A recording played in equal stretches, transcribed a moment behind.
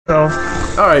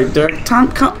All right, Dirk.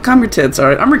 Calm your tits. All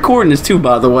right, I'm recording this too,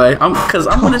 by the way. Cause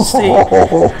I'm gonna see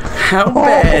how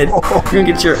bad you're gonna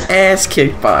get your ass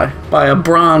kicked by a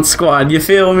bronze squad. You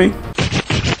feel me?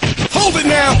 Hold it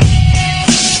now.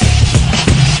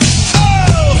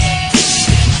 Oh!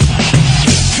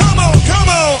 Come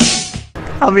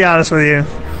on. I'll be honest with you.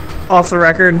 Off the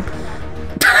record.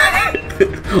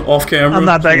 Off camera. I'm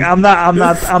not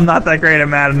that great at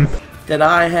Madden. That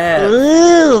I have.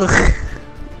 Ugh.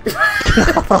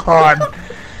 God.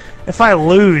 If I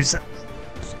lose,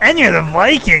 and you're the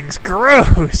Vikings,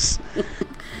 gross.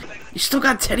 You still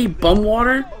got Teddy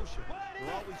Bumwater?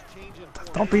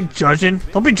 Don't be judging.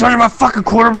 Don't be judging my fucking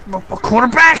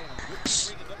quarterback.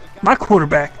 My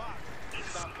quarterback.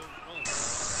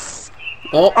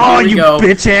 Oh, you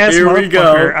bitch ass Here motherfucker. we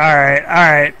go.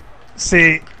 Alright.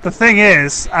 See, the thing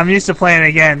is, I'm used to playing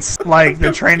against, like,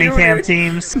 the training camp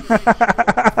teams.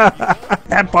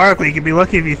 Matt Barkley could be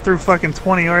lucky if he threw fucking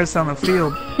 20 yards down the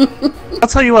field. I'll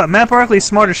tell you what, Matt Barkley's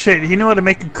smart as shit. He knew how to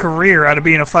make a career out of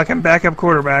being a fucking backup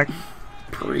quarterback.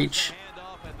 Preach.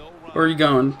 Where are you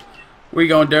going? Where you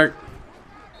going, Dirk?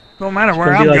 Don't matter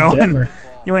where I'm going.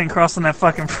 You ain't crossing that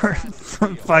fucking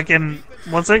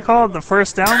what's it called? The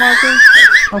first down marker?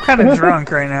 I'm kind of drunk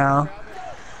right now.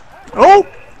 Oh!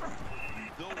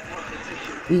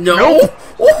 No! Nope!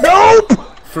 Nope!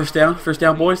 First down,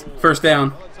 boys. First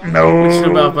down. No. What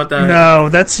you know about that? No,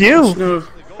 that's you. No.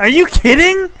 Are you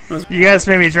kidding? You guys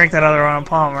made me drink that other Ron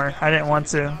Palmer. I didn't want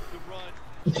to.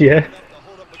 Yeah.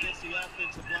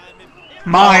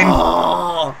 Mine.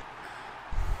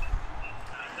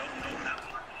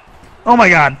 Oh my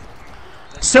god.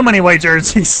 So many white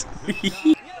jerseys.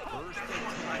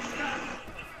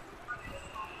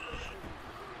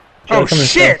 Oh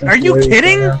shit! Are you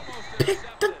kidding? Pick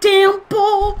the damn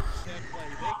ball!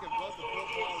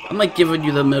 I'm like giving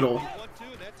you the middle.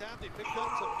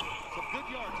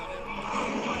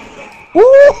 Woo!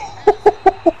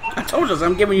 I told you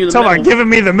I'm giving you the Talking middle. about giving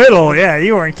me the middle. Yeah,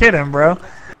 you weren't kidding, bro.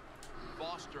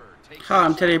 Hi,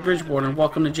 I'm Teddy Bridgewater and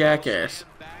welcome to Jackass.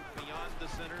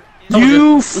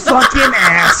 You fucking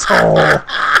asshole.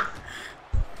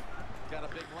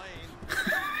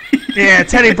 Yeah,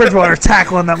 Teddy Bridgewater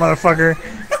tackling that motherfucker.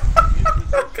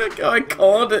 I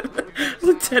called it.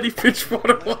 The Teddy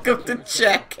Bridgewater welcome to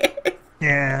Jackass.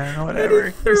 Yeah,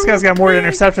 whatever. This guy's got more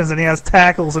interceptions than he has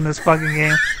tackles in this fucking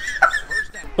game.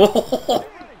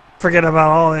 Forget about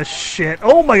all this shit.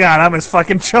 Oh my god, I almost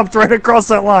fucking jumped right across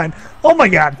that line. Oh my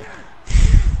god.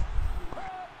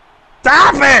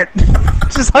 Stop it!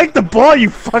 Just hike the ball, you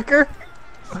fucker.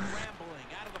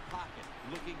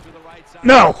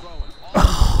 No.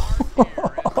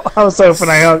 I was hoping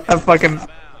I fucking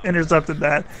intercepted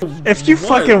that. If you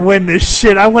fucking win this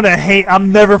shit,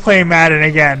 I'm never playing Madden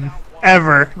again.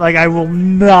 Ever. Like, I will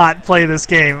not play this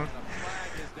game.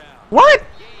 What?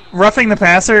 Roughing the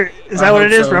passer? Is that what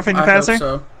it is? Roughing the passer? I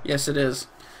hope so. Yes, it is.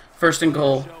 First and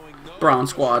goal.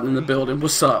 Bronze squad in the building.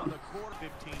 What's up?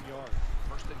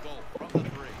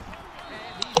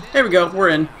 Here we go. We're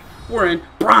in. We're in.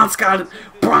 Bronze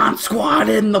squad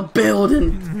in the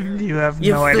building. You have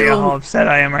no idea how upset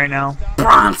I am right now.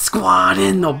 Bronze squad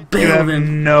in the building. You have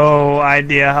no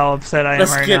idea how upset I am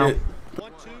right now. Let's get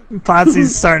it.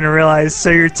 Potsy's starting to realize. So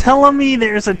you're telling me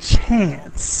there's a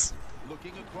chance?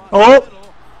 Oh!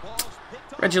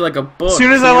 Read you like a book.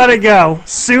 Soon as I let it go,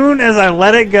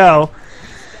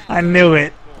 I knew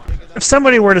it. If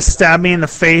somebody were to stab me in the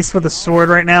face with a sword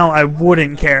right now, I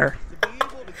wouldn't care.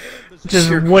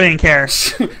 Just wouldn't care.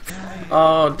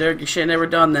 Oh, Dirk, you should have never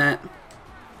done that.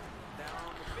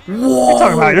 Whoa! What are you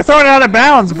talking about? You're throwing it out of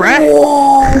bounds, bruh.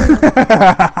 Whoa!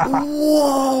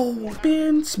 Whoa!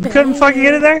 You couldn't fucking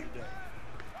get it there?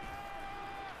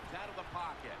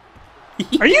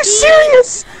 Are you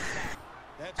serious?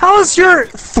 How is your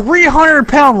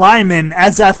 300-pound lineman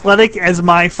as athletic as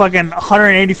my fucking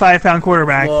 185-pound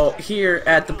quarterback? Well, here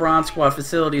at the Bronze Squad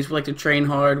facilities, we like to train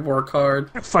hard, work hard.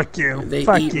 Fuck you. They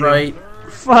Fuck eat you. right.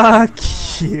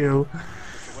 Fuck you.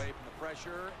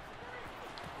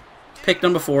 Pick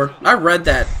number 4. I read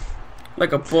that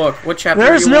like a book. What chapter?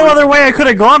 There's no other way I could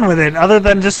have gone with it other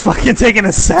than just fucking taking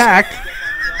a sack.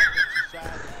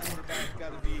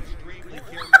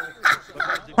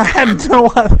 I had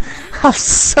no. I'm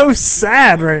so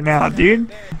sad right now,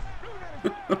 dude.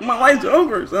 My life's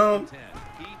over, so.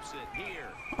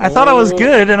 I thought I was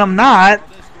good, and I'm not.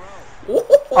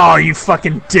 Oh, you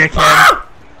fucking dickhead!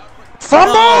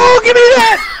 Fumble! Give me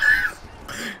that!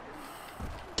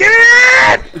 Give me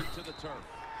that!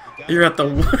 You're at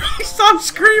the. Stop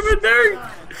screaming, dude!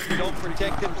 Don't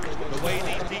protect him the way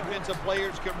these defensive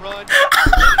players can run.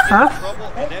 Huh?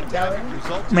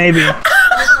 Maybe.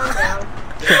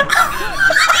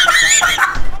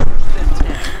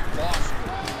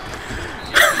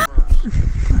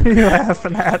 What are you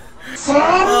laughing at?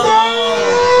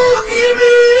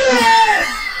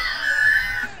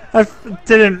 I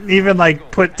didn't even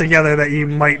like put together that you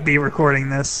might be recording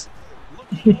this.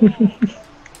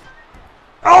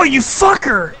 Oh, you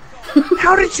fucker!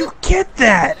 How did you get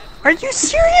that? Are you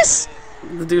serious?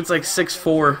 The dude's like 6'4"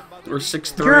 or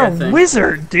 6'3", You're I think. a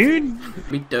wizard, dude.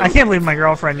 Dope. I can't believe my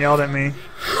girlfriend yelled at me.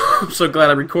 I'm so glad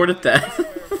I recorded that.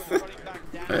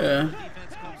 Yeah.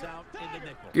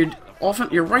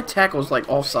 Your right tackle's like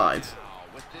offsides.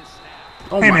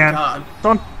 Oh Hey, my man. god.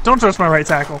 Don't trust my right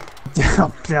tackle.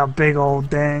 Yeah, big old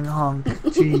dang hunk.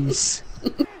 Jeez.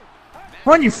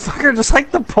 Come on, you fucker, just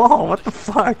like the ball. What the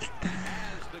fuck?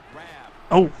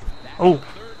 Oh,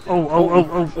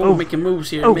 making moves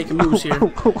here, making moves here.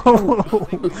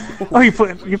 Oh, you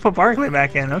put Barkley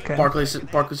back in, okay. Barkley's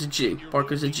a G.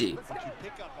 Barkley's a G.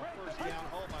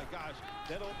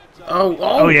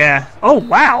 Oh Yeah. Oh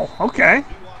wow, okay.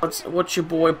 What's your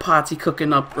boy Potty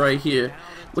cooking up right here?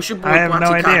 What's your boy I have Potty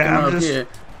no idea. cooking I'm up just... here?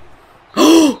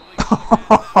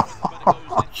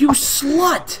 You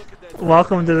slut!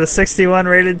 Welcome to the 61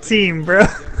 rated team, bro.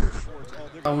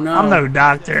 Oh no. I'm no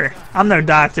doctor,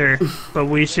 but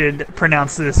we should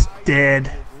pronounce this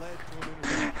dead.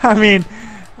 I mean,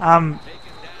 I'm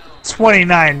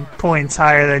 29 points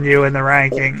higher than you in the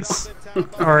rankings.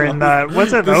 Or in the,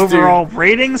 what's it, overall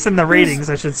ratings? In the ratings,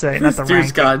 I should say, not the This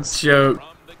dude's got rankings. joke.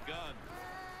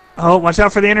 Oh, watch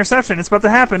out for the interception. It's about to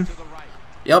happen.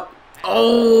 Yep.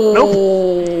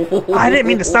 Oh! Nope. I didn't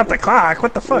mean to stop the clock.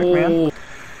 What the fuck, man?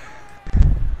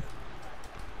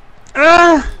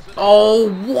 Oh,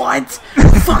 what?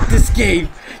 Fuck this game.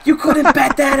 You couldn't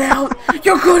bet that out.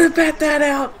 You couldn't bet that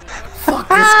out. Fuck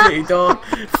this game, dog.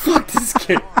 Fuck this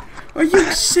game. Are you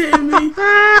shitting me?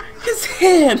 His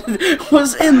hand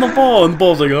was in the ball, and the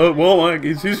ball's like, oh, well, I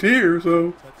guess he's here,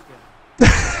 so.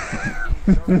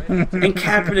 And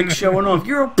Kaepernick showing off.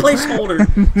 You're a placeholder.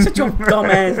 Sit your dumb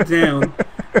ass down.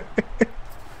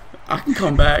 I can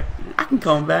come back. I can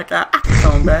come back. I can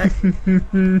come back.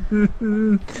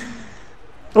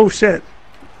 Oh, shit.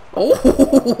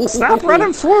 Oh! Stop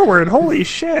running forward. Holy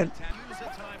shit.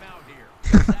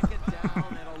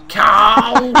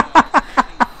 Cow!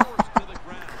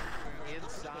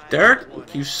 Dirk,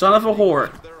 you son of a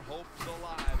whore.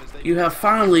 You have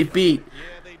finally beat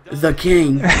the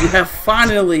king. You have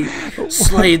finally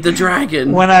slayed the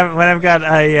dragon. When I've got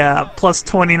a plus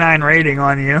 29 rating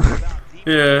on you.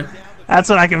 Yeah. That's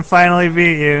when I can finally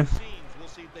beat you.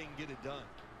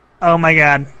 Oh my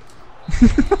god.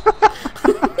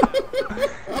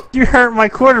 You hurt my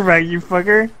quarterback, you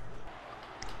fucker.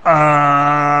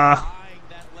 Uh-oh.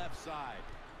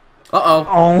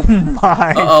 Oh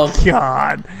my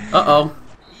god. Uh-oh.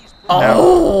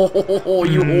 Oh,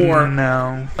 you whore.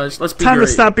 No. Let's be Time great.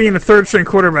 to stop being a third string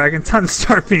quarterback and time to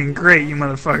start being great, you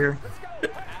motherfucker.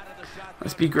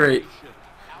 Let's be great.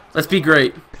 Let's be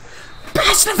great.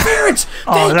 Pass interference!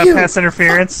 Oh, is that Thank you. pass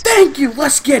interference? Thank you.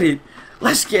 Let's get it.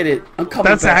 Let's get it. I'm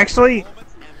coming That's back. actually...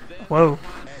 Whoa.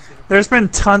 There's been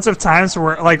tons of times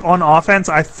where, like, on offense,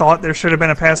 I thought there should have been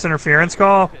a pass interference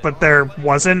call, but there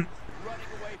wasn't.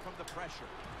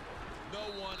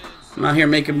 I'm out here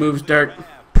making moves, Dirk.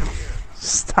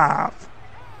 Stop.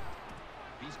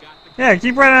 Yeah,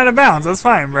 keep running out of bounds. That's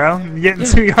fine, bro. You're getting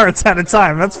 2 yards at a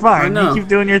time. That's fine. I know. You keep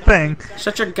doing your thing.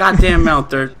 Shut your goddamn mouth,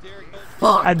 Dirk.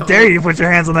 Fuck. I dare you to put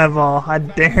your hands on that ball. I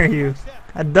dare you.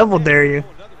 I double dare you.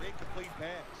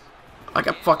 I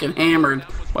got fucking hammered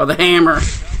by the hammer.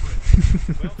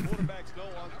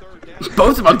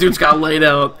 Both of my dudes got laid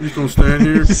out. You gonna stand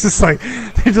here? It's just like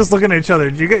they're just looking at each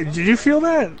other. Did you feel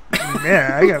that?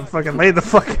 Yeah, I got fucking laid the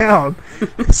fuck out.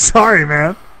 Sorry,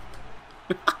 man.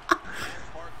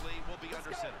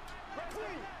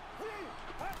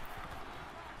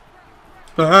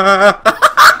 Your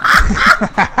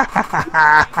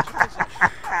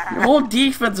whole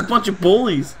defense is a bunch of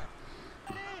bullies.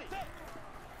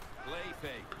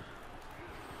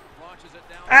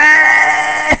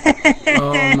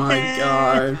 Oh my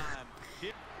god.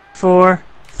 4,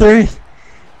 3,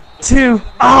 2.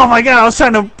 Oh my god, I was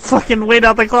trying to fucking wait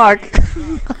out the clock.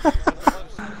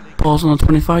 Ball's on the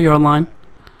 25-yard line.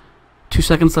 2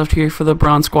 seconds left here for the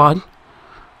Bronze squad.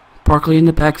 Barkley in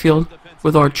the backfield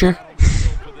with Archer.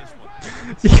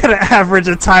 You gotta average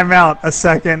a timeout a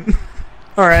second.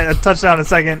 Alright, a touchdown a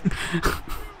second.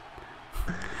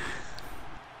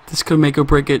 This could make or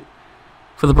break it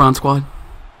for the Bronze squad.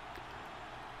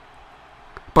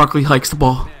 Barkley hikes the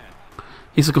ball.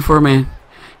 He's looking for a man.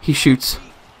 He shoots.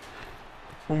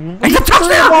 And the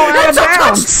touchdown! Ball out It's of a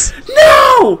bounds.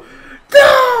 No!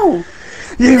 No!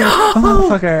 You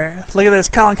motherfucker. Look at this.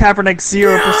 Colin Kaepernick,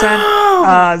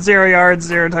 0%. 0 yards,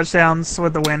 0 touchdowns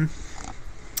with the win.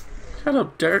 Shut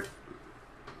up, Dirk.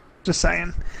 Just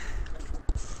saying.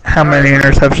 How many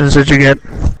interceptions did you get?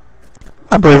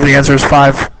 I believe the answer is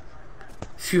 5.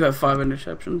 You have 5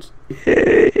 interceptions.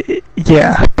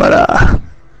 Yeah, but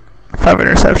 5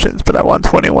 interceptions, but I won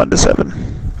 21-7.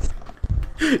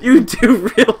 You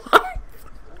do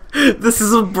realize this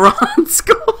is a bronze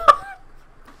squad?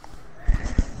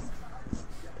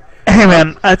 Hey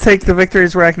man, I take the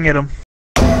victories where I can get them.